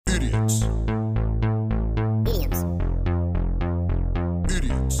Idiots. Idioms.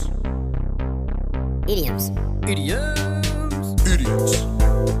 Idiots. Idioms. Idioms. Idiots.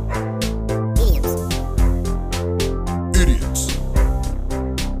 Idioms. Idiots. Idioms.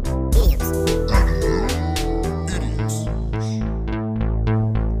 Idiots.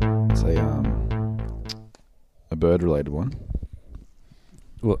 It's a bird-related one.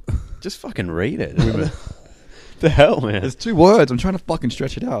 What? Just fucking read it. The hell, man? There's 2 words. I'm trying to fucking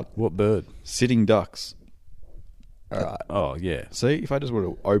stretch it out. What bird? Sitting ducks. Oh, yeah. See, if I just would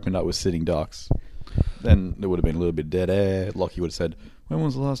have opened up with sitting ducks, then there would have been a little bit of dead air. Lockie would have said, "When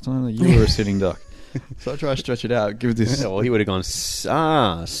was the last time that you were a sitting duck?" So I try to stretch it out. Give this Yeah, well, he would have gone,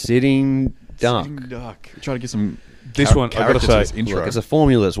 sitting duck. sitting duck. Try to get some. This one, I gotta character to say, this intro. Look, it's a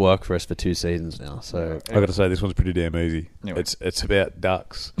formula that's worked for us for 2 seasons now. So I got to say, this one's pretty damn easy. Anyway. It's about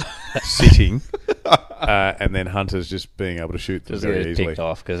ducks sitting, and then hunters just being able to shoot them just very get easily. picked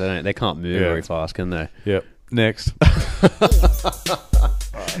off because they can't move Yeah. very fast, can they? Yep. Next.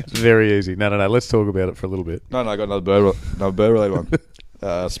 It's very easy. No. Let's talk about it for a little bit. No, I got another bird-related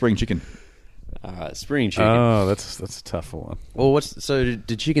one. Spring chicken. Spring chicken. Oh, that's a tougher one. Well,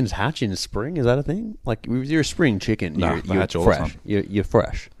 do chickens hatch in spring? Is that a thing? Like, if you're a spring chicken, Nah, you're they hatch all the fresh. time. You're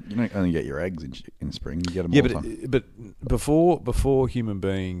fresh. You don't only get your eggs in spring. You get them Yeah, all the time. but before human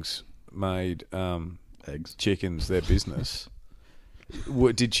beings made Eggs. chickens their business,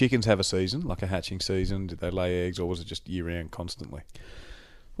 did chickens have a season, like a hatching season? Did they lay eggs, or was it just year-round constantly?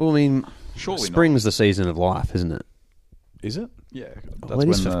 Well, I mean, Surely not. spring's the season of life, isn't it? Is it? Yeah, Well, it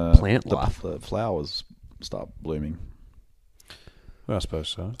is for plant life. the flowers start blooming Well, I suppose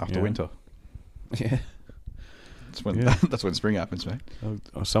so. after Yeah. winter. Yeah. That's when Yeah. that's when spring happens, mate.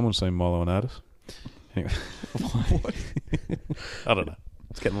 Oh, someone's seen Milo and Otis. Anyway. I don't know.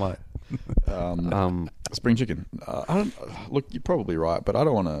 It's getting late. Spring chicken. I don't look. You're probably right, but I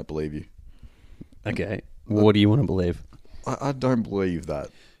don't want to believe you. Okay. What do you want to believe? I don't believe that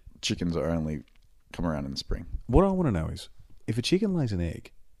chickens are only come around in the spring. What I want to know is, if a chicken lays an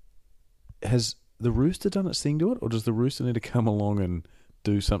egg, has the rooster done its thing to it, or does the rooster need to come along and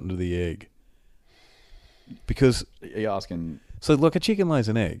do something to the egg? Because Are you asking? so, like, a chicken lays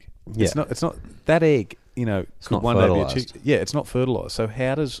an egg. Yeah. It's not that egg. You know, could not one day be a fertilised. chicken. Yeah, it's not fertilized. So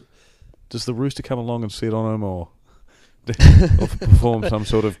how does the rooster come along and sit on them, or perform some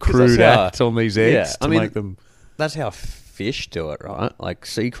sort of 'Cause crude that's how- act on these eggs Yeah, to I mean, make them? That's how fish do it, right? Like,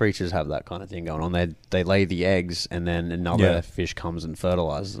 sea creatures have that kind of thing going on. They lay the eggs, and then another Yeah. fish comes and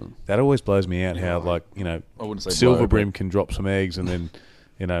fertilizes them. That always blows me out. How, like, you know, I wouldn't say silver blow, brim but- can drop some eggs, and then,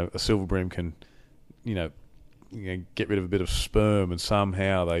 you know, a silver brim can, get rid of a bit of sperm, and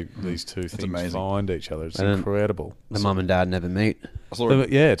somehow these two things amazing. find each other. It's And then incredible. The mum and dad never meat. I saw a,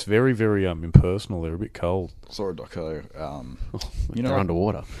 Yeah, it's very, very impersonal. They're a bit cold. saw a doco. You They're know,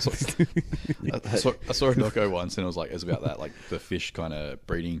 underwater. I saw a doco once, and it was about that, like the fish kind of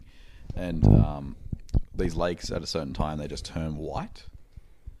breeding, and these lakes at a certain time they just turn white,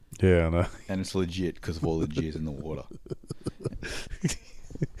 Yeah, I know. and it's legit because of all the jizz in the water.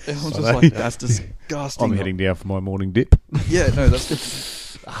 I was I just know. like, that's disgusting. I'm heading down for my morning dip. Yeah, no, that's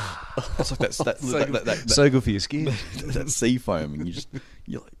just. It's like that So good for your skin. that sea foam, and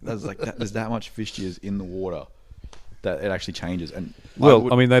you're like, there's that much fish jizz in the water that it actually changes. And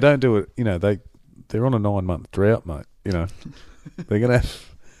Well, I mean, they don't do it. You know, they're on a 9-month drought, mate. You know, they're gonna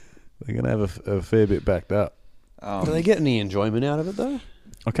have a fair bit backed up. Do they get any enjoyment out of it, though?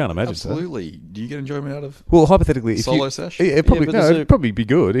 I can't imagine. So. absolutely. Do you get enjoyment out of? Well, hypothetically, if Solo you, sesh? Yeah, it probably but there's it'd probably be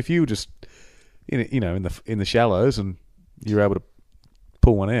good if you were just in the shallows and you're able to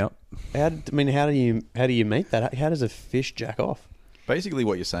pull one out. How do you meet that? How does a fish jack off? Basically,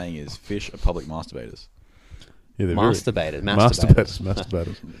 what you're saying is fish are public masturbators. Yeah, they're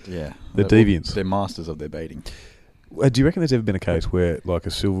Masturbators. Yeah, They're deviants. They're masters of their baiting. Do you reckon there's ever been a case where, like,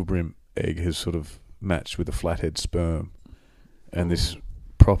 a silver brim egg has sort of matched with a flathead sperm, and this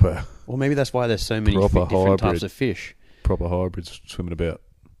proper Well, maybe that's why there's so many Proper different types hybrid. of fish. hybrids swimming about?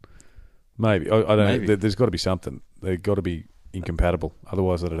 Maybe I don't Maybe. know. There's got to be something. They've got to be incompatible.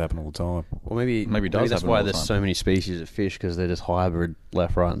 Otherwise, that'd happen all the time. Well, maybe it does that's happen why all the there's time. so many species of fish, because they're just hybrid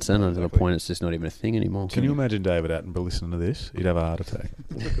left, right, and centre to the point it's just not even a thing anymore. Can you imagine David Attenborough listening to this? He'd have a heart attack.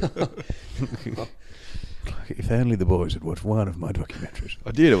 If only the boys had watched one of my documentaries.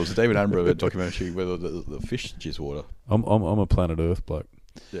 I did. It was a David Attenborough documentary where the fish jizz water. I'm a planet Earth bloke.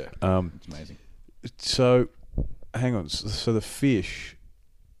 Yeah, it's amazing. So, hang on. So the fish,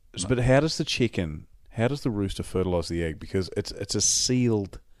 but how does the rooster fertilise the egg? Because it's a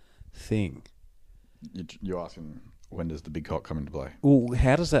sealed thing. You're asking, when does the big cock come into play? Well,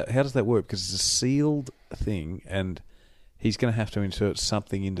 how does that work? Because it's a sealed thing, and he's going to have to insert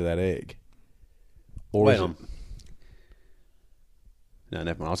something into that egg. Or Wait is it- on. No,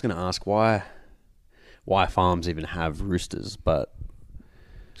 never mind. I was going to ask why farms even have roosters, but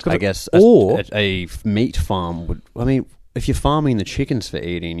I guess a meat farm would. I mean, if you're farming the chickens for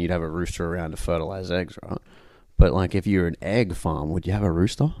eating, you'd have a rooster around to fertilize eggs, right? But like, if you're an egg farm, would you have a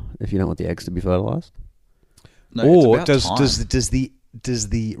rooster if you don't want the eggs to be fertilized? No, it's or about does time. does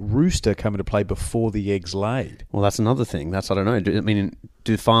the rooster come into play before the egg's laid? Well, that's another thing. I don't know.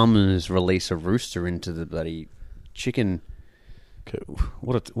 Do farmers release a rooster into the bloody chicken? Okay,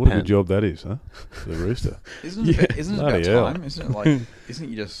 what a Pen. good job that is, huh? The rooster. Isn't it, isn't it about bloody hell. time? Isn't it like? Isn't it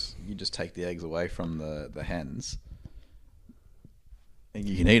you just take the eggs away from the hens? And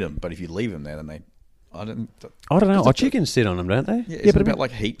you can eat them, but if you leave them there, then they. I don't know. Oh, chickens sit on them, don't they? Yeah, it's but I about mean-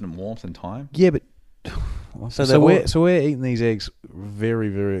 like heat and warmth and time. Yeah, but So so they're we're eating these eggs very,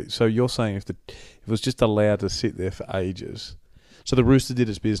 very. So you're saying if it was just allowed to sit there for ages, so the rooster did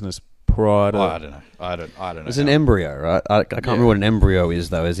its business prior to. I don't know. I don't know. It's an embryo, right? I can't remember what an embryo is,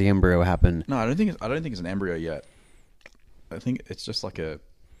 though. Has the embryo happened? No, I don't think it's an embryo yet. I think it's just like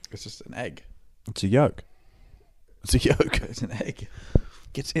it's just an egg. It's a yolk. It's a yolk. It's an egg.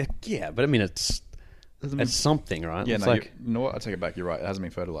 Yeah, but I mean, it's something, right? Yeah, it's no, like you know what? I take it back. You're right. It hasn't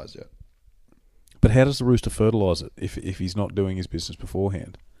been fertilized yet. But how does the rooster fertilise it if he's not doing his business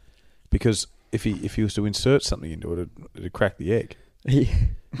beforehand? Because if he was to insert something into it, it'd crack the egg.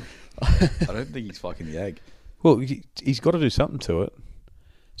 I don't think he's fucking the egg. Well, he's got to do something to it.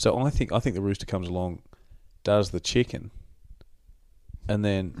 So I think the rooster comes along, does the chicken, and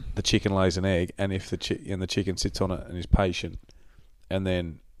then the chicken lays an egg, and if the chicken sits on it and is patient, and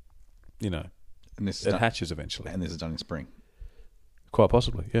then, And this is it done, hatches eventually. and this is done in spring. Quite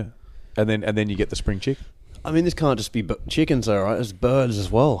possibly, yeah. And then you get the spring chick. I mean, this can't just be chickens, though, right? It's birds as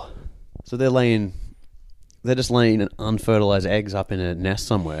well. So they're just laying unfertilized eggs up in a nest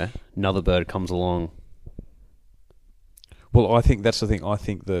somewhere. Another bird comes along. Well, I think that's the thing. I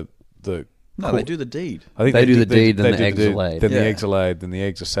think the No, they do the deed. I think They do the deed, then they the do eggs are laid. Then the Yeah. eggs are laid, then the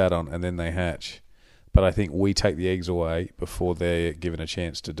eggs are sat on, and then they hatch. But I think we take the eggs away before they're given a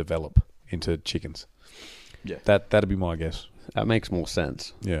chance to develop into chickens. Yeah. That'd be my guess. That makes more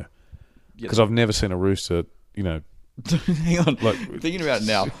sense. Yeah, because I've never seen a rooster, Hang on. like Thinking about it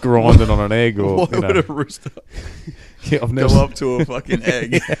now. grinding on an egg or Why would a rooster yeah, I've never go up to a fucking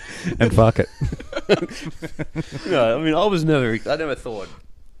egg? and fuck it. No, I mean, I never thought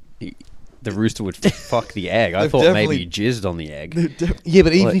the rooster would fuck the egg. I They've thought maybe definitely- he jizzed on the egg. Yeah,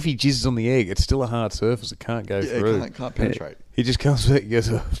 but even Like- if he jizzes on the egg, it's still a hard surface. It can't go Yeah, through. can't penetrate. He just comes back and goes,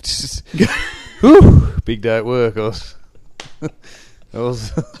 oh, just, whew, big day at work. There's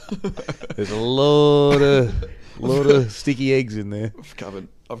a lot of sticky eggs in there.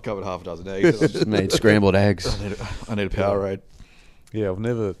 I've covered half a dozen eggs. Just made scrambled eggs. I need a Powerade. Yeah, I've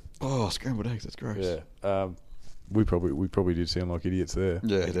never. Oh, scrambled eggs. That's gross. Yeah, we probably did sound like idiots there.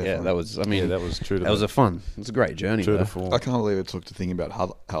 Yeah, definitely. Yeah, that was. I mean, that was true. that was a great journey. true though. to form. I can't believe it took to thinking about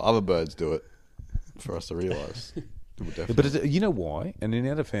how other birds do it for us to realise. But you know why? And in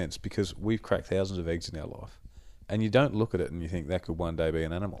our defence, because we've cracked thousands of eggs in our life, and you don't look at it and you think that could one day be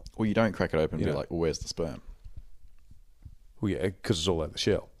an animal. well, you don't crack it open and You be know. like, well, where's the sperm? Well, yeah, because it's all out the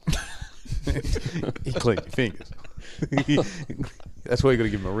shell. You clean your fingers. That's why you got to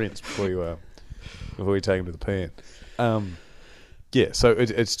give them a rinse before you take them to the pan. Yeah, so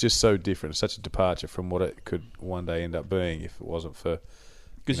it's just so different. It's such a departure from what it could one day end up being if it wasn't for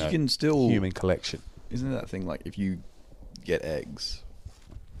Because you can still human collection. Isn't that thing like if you get eggs,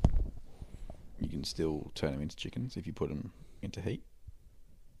 you can still turn them into chickens if you put them into heat?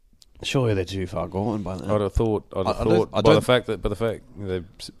 Surely they're too far gone by then. I'd have thought I by don't- the fact that they've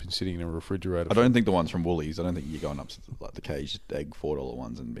been sitting in a refrigerator. I don't think the ones from Woolies. I don't think you're going up to like the caged egg $4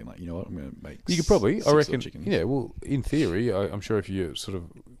 ones and being like, you know what, I'm going to make. You could probably, six I little reckon. chickens. Yeah, well, in theory, I'm sure if you sort of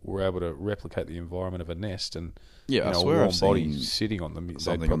were able to replicate the environment of a nest and Yeah, I a swear warm I've body seen sitting on them, they'd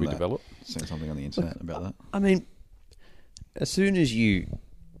something probably on that. develop. Seen something on the internet about that. I mean, as soon as your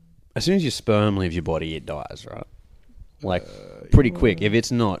sperm leaves your body, it dies, right? Like pretty quick. If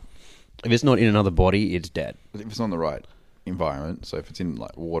it's not in another body, it's dead. If it's not in the right environment, so if it's in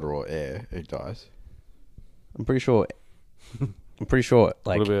like water or air, it dies. I'm pretty sure.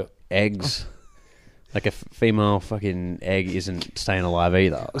 Like What about- eggs, like a female fucking egg isn't staying alive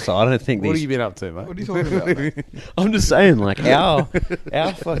either. So I don't think What have these. you been up to, mate? What are you talking about, mate? I'm just saying, like our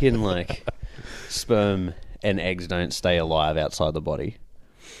fucking like sperm and eggs don't stay alive outside the body.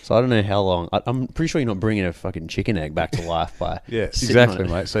 So I don't know how long. I'm pretty sure you're not bringing a fucking chicken egg back to life by Yeah, sitting on exactly,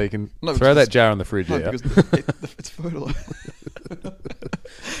 it. mate. So you can No, throw because- that jar in the fridge. No, Yeah, because it's fertilized.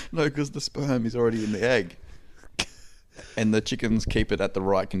 No, because the sperm is already in the egg. And the chickens keep it at the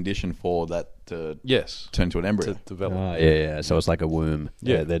right condition for that to Yes. turn to an embryo. To develop. Yeah. So it's like a womb.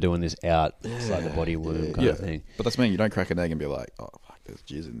 Yeah. Yeah, they're doing this outside the body womb kind of thing. But that's mean you don't crack an egg and be like, oh, fuck, there's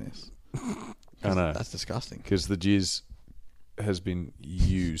jizz in this. I know. That's disgusting. Because the jizz has been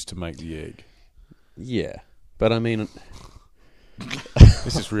used to make the egg. Yeah, but I mean,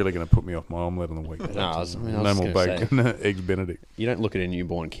 This is really going to put me off my omelette on the weekend. No, I was no just more gonna bacon. Eggs Benedict. you don't look at a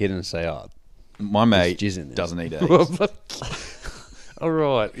newborn kid and say, "Oh, My mate jizz in there. doesn't eat eggs. All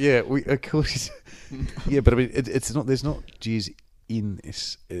right. Yeah. We of course. Yeah, but I mean, it's not. There's not jizz in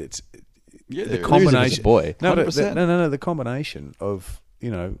this. It's Yeah, the there is. combination. boy. No, but 100%. no. The combination of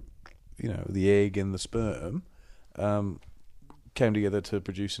the egg and the sperm came together to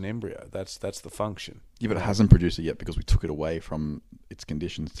produce an embryo. That's the function. Yeah, but it hasn't produced it yet because we took it away from its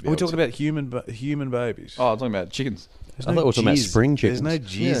conditions to be We're able talking to... about human babies. Oh, I'm talking about chickens. There's I thought we were talking about jizz. spring There's no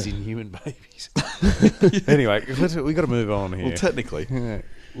chickens. jizz in human babies. Anyway, we got to move on here. Well, technically, Yeah.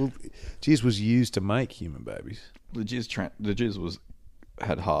 Well, jizz was used to make human babies. the jizz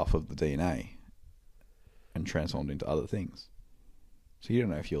had half of the DNA and transformed into other things. So you don't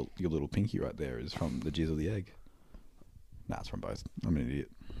know if your little pinky right there is from the jizz or the egg. Nah, it's from both. I'm an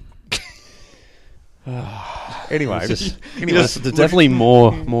idiot. Anyway, There's definitely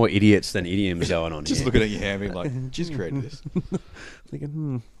more idiots than idioms going on Just here. looking at your hand, being like, jizz created this.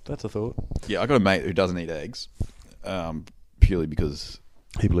 thinking, that's a thought. Yeah, I got a mate who doesn't eat eggs, purely because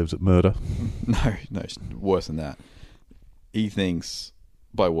He believes it murder. no, it's worse than that. He thinks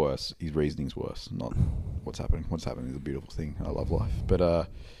by worse, his reasoning's worse, not what's happening. What's happening is a beautiful thing. I love life, but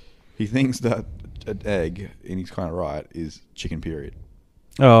he thinks that an egg, and he's kind of right, is chicken. Period.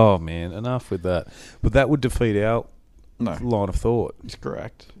 Oh man, enough with that. But that would defeat our No, line of thought, it's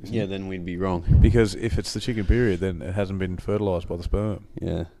correct. Yeah, then we'd be wrong. because if it's the chicken period, then it hasn't been fertilised by the sperm.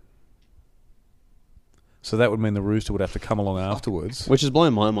 Yeah, So that would mean the rooster would have to come along afterwards. which is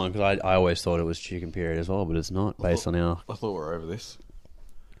blowing my mind because I always thought it was chicken period as well, but it's not based on our. I thought we were over this.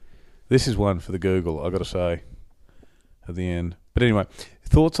 This is one for the Google, I got to say, at the end. But anyway,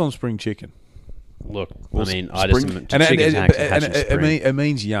 thoughts on spring chicken? Look, Well, I mean, spring- chickens hatch in it spring.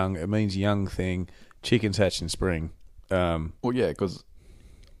 means young. It means young thing. Chickens hatch in spring. Well, yeah, because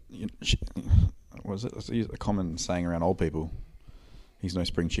what is it? It's a common saying around old people. He's no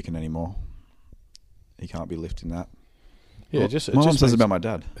spring chicken anymore. He can't be lifting that. Yeah, Well, it my mum just says means, about my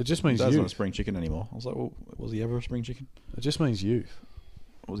dad. it just My means dad's not a youth. spring chicken anymore. I was like, well, was he ever a spring chicken? It just means youth.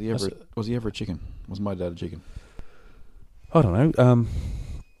 Was he ever? That's- Was he ever a chicken? Was my dad a chicken? I don't know.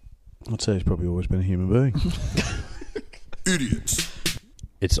 I'd say he's probably always been a human being.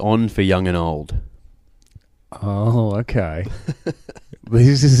 It's on for young and old. Oh, okay.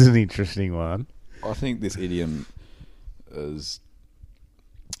 This is an interesting one. I think this idiom is.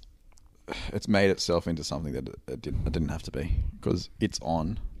 It's made itself into something that it didn't have to be, because it's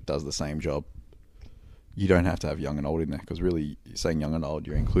on does the same job. You don't have to have young and old in there, because really, saying young and old,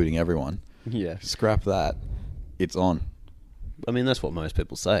 you're including everyone. Yeah, Scrap that. It's on I mean that's what most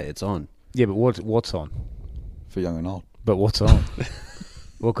people say. It's on. Yeah, but what's on? for young and old. But what's on?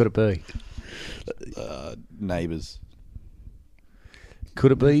 What could it be? Neighbours.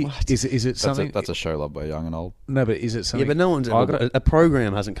 Could it be? What? Is it something? That's a show loved by young and old. No, but is it something? Yeah, but no one's I ever, gotta- a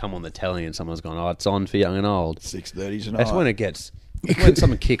program hasn't come on the telly and someone's gone, "Oh, it's on for young and old." 6:30 tonight. That's when it gets. When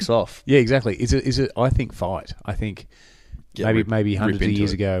someone kicks off. Yeah, exactly. Is it? I think fight. I think Get maybe rip- maybe hundreds rip of into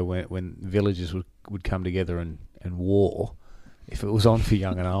years it. ago when villages would come together and war. If it was on for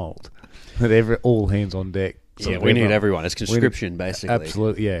young and old, that all hands on deck. Yeah, we need everyone. It's conscription, basically.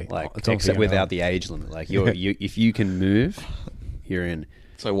 Absolutely, yeah. Like, It's on for except young and without old. the age limit. Like, if you can move, you're in.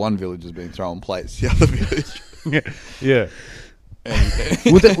 So one village is being thrown plates, the other village. Yeah.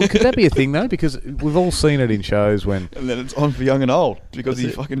 Could that be a thing though? Because we've all seen it in shows when And then it's on for young and old because he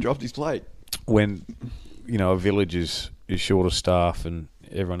fucking dropped his plate. a village is short of staff and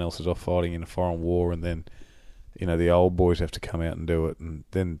everyone else is off fighting in a foreign war, and then the old boys have to come out and do it, and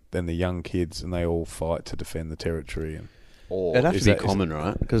then the young kids, and they all fight to defend the territory. And Or It'd have is to be that- is common,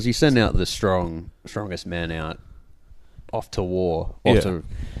 right? Because you send out the strongest man out, off to war, off to,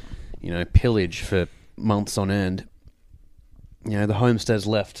 pillage for months on end. The homestead's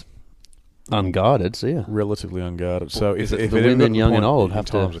left unguarded, so yeah. relatively unguarded. So Is if it it the ever women, got to the young and point old, in have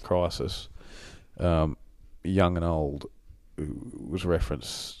to- times of crisis, young and old was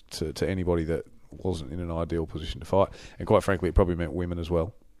reference to anybody that wasn't in an ideal position to fight, and quite frankly, it probably meant women as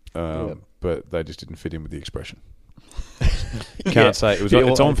well. But they just didn't fit in with the expression. Can't say it was. Yeah,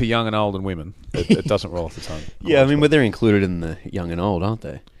 It's well, on for young and old and women. It doesn't roll off the tongue. Yeah, I mean, but they're included in the young and old, aren't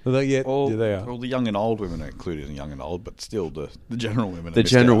they? Yeah, Well, they are. well, the young and old women are included in young and old, but still the general women. The are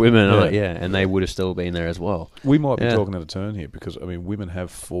missed general out. women, Yeah. and they would have still been there as well. We might be Yeah. talking out of turn here because I mean, women have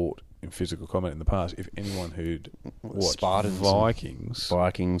fought in physical combat in the past. If anyone who'd watched Spartans and- Vikings,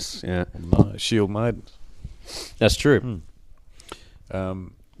 Vikings, yeah, no, Shield Maidens. that's true. But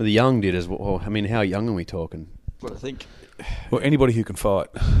But the young did as well. I mean, how young are we talking? But I think anybody who can fight.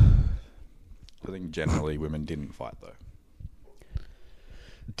 generally women didn't fight though.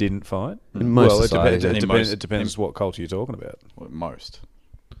 Didn't fight. In most well, societies, it in depends. most- It depends what culture you're talking about. Well, most.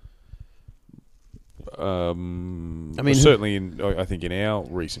 I mean, mean, certainly I think in our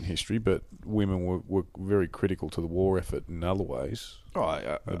recent history, but women were very critical to the war effort in other ways,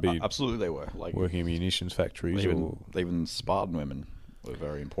 Oh, It'd be absolutely they were. Like working in munitions factories. or even Spartan women were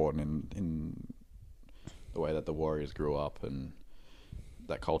very important in the way that the warriors grew up and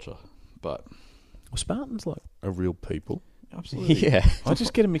that culture. But Were Spartans like a real people? absolutely, Yeah, I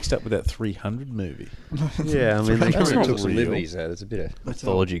just get them mixed up with that 300 movie. yeah. I mean, they That's kind not of took some real. liberties there. There's a bit of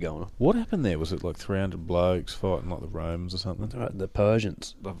mythology going on. What happened there? Was it like 300 blokes fighting like the Romans or something? Right, the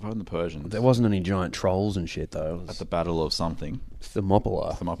Persians. They've found the Persians There wasn't any giant trolls and shit though. It at was the Battle of something.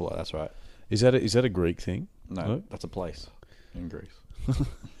 Thermopylae. Thermopylae, that's right. Is that a Greek thing? No, that's a place in Greece.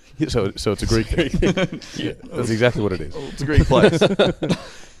 Yeah, so it's a Greek thing. Yeah, that's exactly what it is. It's a Greek place.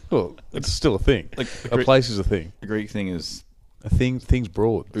 Well, it's still a thing. Like A place is a thing. The Greek thing is A thing. Thing's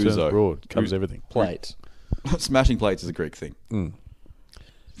broad. Terms Ouzo. broad covers Ouzo. everything. Plates. smashing plates is a Greek thing. Mm.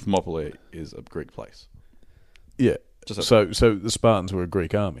 Thermopylae is a Greek place. Yeah. Just So the Spartans were a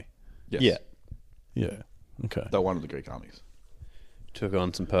Greek army. Yes. Yeah. Yeah. Okay. They're one of the Greek armies Took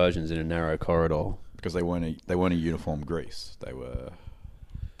on some Persians in a narrow corridor. because they weren't a uniform Greece. They were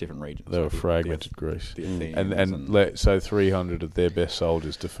different regions. They were Like the- fragmented Greece. the Athenians So 300 of their best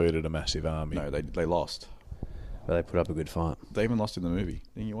soldiers defeated a massive army. no, they lost. But they put up a good fight. They even lost in the movie.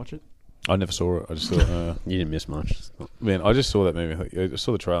 Didn't you watch it? I never saw it. I just thought, You didn't miss much. man, I just saw that movie. I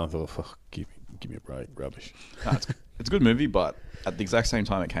saw the trailer and thought, fuck, give me a break, rubbish. No, it's a good movie, but at the exact same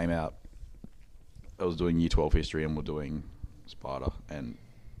time it came out, I was doing Year 12 history and we're doing Sparta, and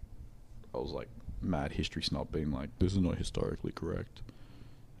I was like mad history snob, being like, this is not historically correct,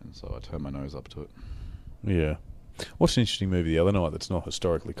 and so I turned my nose up to it. Yeah. Watched an interesting movie the other night that's not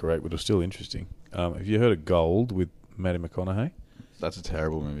historically correct, but it was still interesting. Have you heard of Gold with Matty McConaughey? That's a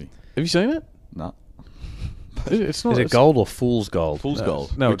terrible movie. Have you seen it? No. It's not. Is it it's- gold or fool's gold? Fool's No,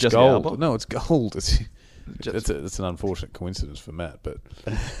 Gold. No, With it's Jessica gold. Alba? No, it's gold. It's an unfortunate coincidence for Matt, but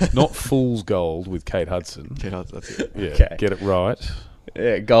not Fool's Gold with Kate Hudson. That's it. Yeah, Okay. get it right.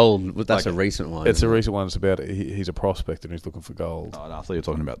 Yeah, gold. But that's Like a recent one. It's a isn't it? recent one. It's about he's a prospector and he's looking for gold. Oh, no, I thought you were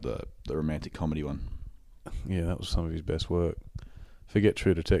talking about the romantic comedy one. Yeah, that was some of his best work. Forget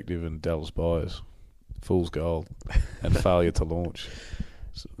True Detective and Dallas Buyers, Fool's Gold, and Failure to Launch.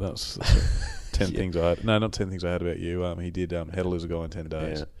 So that's 10 things I had. No, not 10 things I had about you. He did How to Lose a Guy in 10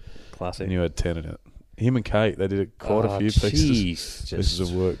 Days. Yeah. Classic. And you had 10 in it. Him and Kate, they did quite a few pieces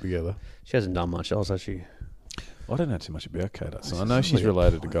of work together. She hasn't done much else, has she? I don't know too much about Kate Hudson. I know she's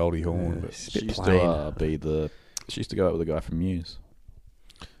related to Goldie Hawn, but It's a bit She used plain. to she used to go out with a guy from Muse.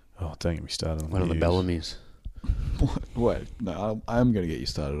 oh, don't get me started on One of the Muse. Bellamy's. Wait, no, I'm going to get you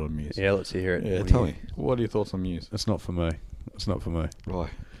started on Muse. Yeah, let's hear it. Yeah, What do tell you- me. What are your thoughts on Muse? It's not for me. It's not for me. Why?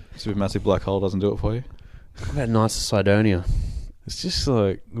 Supermassive Black Hole doesn't do it for you? What about Knights of Sidonia? It's just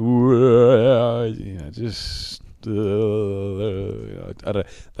like, you know, just I don't.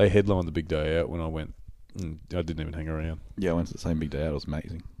 They headlined the big day out when I went. I didn't even hang around. Yeah, I went to the same big day out. It was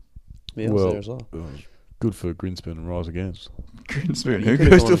amazing. Yeah, I was there as well. it was good for Grinspoon and Rise Against. Grinspoon. You Who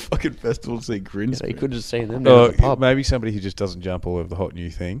could've goes to gone- a fucking festival to see Grinspoon? Yeah, you could have seen them down at the pub. Maybe somebody who just doesn't jump all over the hot new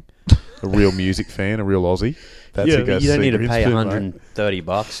thing. A real music fan, a real Aussie. That's Yeah, who goes you don't see need to pay Grinspoon, mate.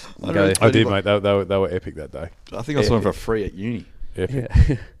 $130. and I go, I did, mate. They were epic that day. I think I saw him for free at uni. Epic.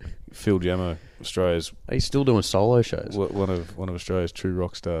 yeah. Phil Jammo, Australia's Are you still doing solo shows? one of Australia's true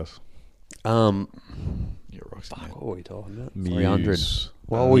rock stars. You're a rock Fuck, star. what were we talking about? Muse. 300.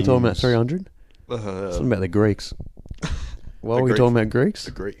 What were we talking about? Muse. 300? Something about the Greeks. What The were we Greek- talking about Greeks?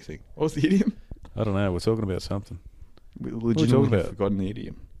 The Greek thing. What was the idiom? I don't know. We're talking about something. We we legitimately talking about? forgotten the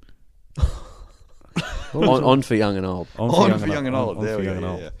idiom. On for young and old. On for young and old. On There for we young go.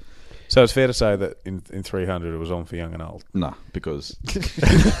 and Yeah, old. yeah. So it's fair to say that in 300 it was on for young and old. Nah, because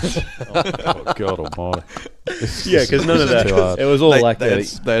Oh, God almighty. Yeah, because none of that. Too hard. It was all like they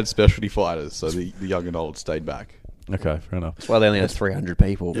that. had specialty fighters, so the young and old stayed back. Okay, fair enough. That's why they only had 300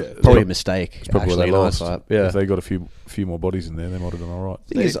 people. Yeah, Probably a mistake. It's probably why actually, they in lost. hindsight. Yeah. If they got a few more bodies in there, they might have done all right.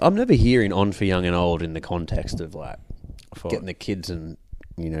 Thing is, I'm never hearing on for young and old in the context of like getting the kids and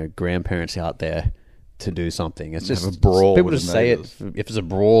grandparents out there to do something. It's just Have a brawl people with just the say it neighbours. if it's a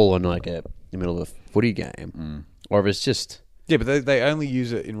brawl in like in the middle of a footy game, or if it's just Yeah, but they only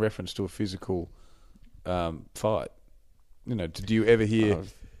use it in reference to a physical fight. Did you ever hear?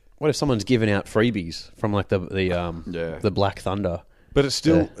 what if someone's giving out freebies from like the Black Thunder? But it's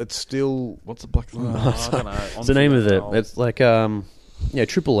still. What's the Black Thunder? I don't know. It's the name of it's like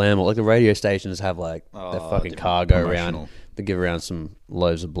Triple M, or like the radio stations have like their fucking different car go promotional. around. They give around some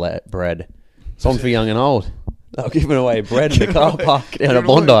loaves of bread. It's on for young and old. They're giving away bread in the car park down at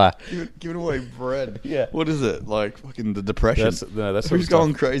Bondi. Giving away bread. Yeah. What is it? Like fucking the depression. That's sort Who's of going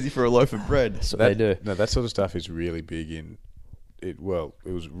stuff. crazy for a loaf of bread? That's what they do. No, that sort of stuff is really big in it. Well,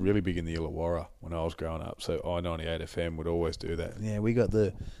 it was really big in the Illawarra when I was growing up. So I-98 FM would always do that. Yeah, we got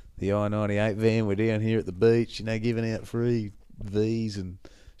the I-98 van. We're down here at the beach, giving out free V's and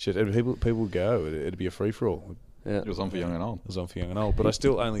shit. And people would go. It'd be a free for all. Yeah. It was on for young and old. It was on for young and old. But I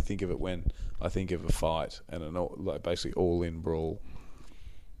still only think of it when I think of a fight and basically all-in brawl.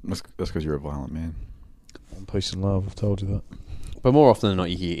 That's because you're a violent man. Peace and love. I've told you that. But more often than not,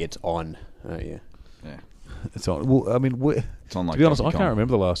 you hear it's on. Oh yeah. Yeah. It's on. Well, I mean, It's on like to be honest, I Donkey can't Kong.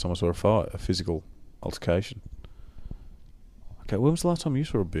 remember the last time I saw a fight, a physical altercation. Okay, when was the last time you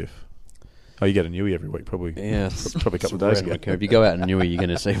saw a biff? Oh, you get a newie every week, probably. Yeah, Probably a couple of days ago. If you go out in Newey, you're going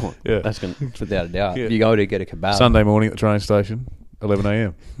to see one. Yeah. That's going without a doubt. Yeah. If you go to get a kebab, Sunday morning at the train station, 11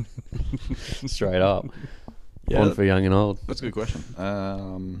 a.m. straight up. Yeah, On for young and old. That's a good question.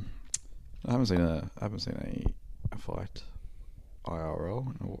 I haven't seen a fight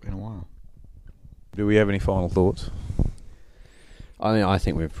IRL in a while. Do we have any final thoughts? I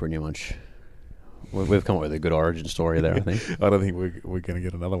think we've pretty much we've come up with a good origin story there. I think. I don't think we're going to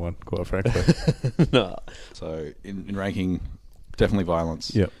get another one, quite frankly. No. So in ranking, definitely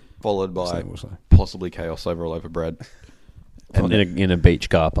violence. Yep. Followed by Same, we'll say. possibly chaos over a loaf of bread. And in a beach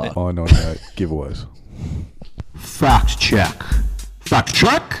car park. I-98 giveaways. Fact check. Fact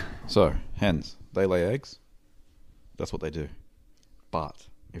check. so hens, they lay eggs. That's what they do. But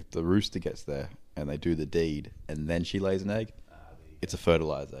if the rooster gets there and they do the deed and then she lays an egg, it's a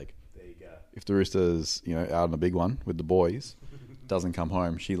fertilized egg. There you go. If the rooster's out on a big one with the boys, doesn't come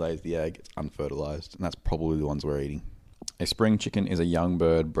home, she lays the egg, it's unfertilized, and that's probably the ones we're eating. A spring chicken is a young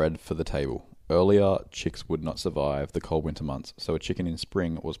bird bred for the table. Earlier, chicks would not survive the cold winter months, so a chicken in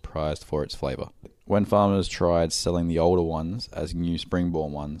spring was prized for its flavour. When farmers tried selling the older ones as new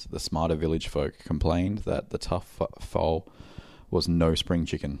spring-born ones, the smarter village folk complained that the tough foal was no spring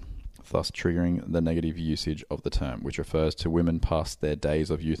chicken, thus triggering the negative usage of the term, which refers to women past their days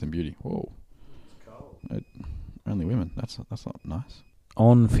of youth and beauty. Whoa. Only women. That's not nice.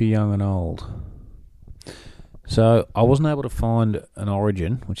 On for young and old. So I wasn't able to find an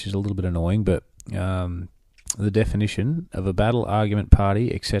origin, which is a little bit annoying, but the definition of a battle, argument,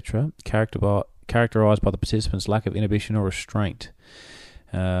 party, etc., characterised by the participants' lack of inhibition or restraint.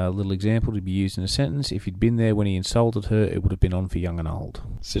 A little example to be used in a sentence. If you'd been there when he insulted her, it would have been on for young and old.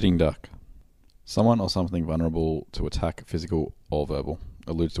 Sitting duck. Someone or something vulnerable to attack, physical or verbal.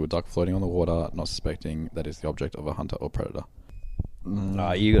 Alludes to a duck floating on the water, not suspecting that is the object of a hunter or predator.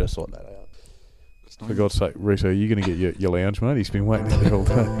 You got to sort that out. For God's sake, Rito, you're going to get your lounge, mate. He's been waiting there all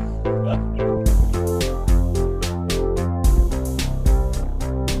day.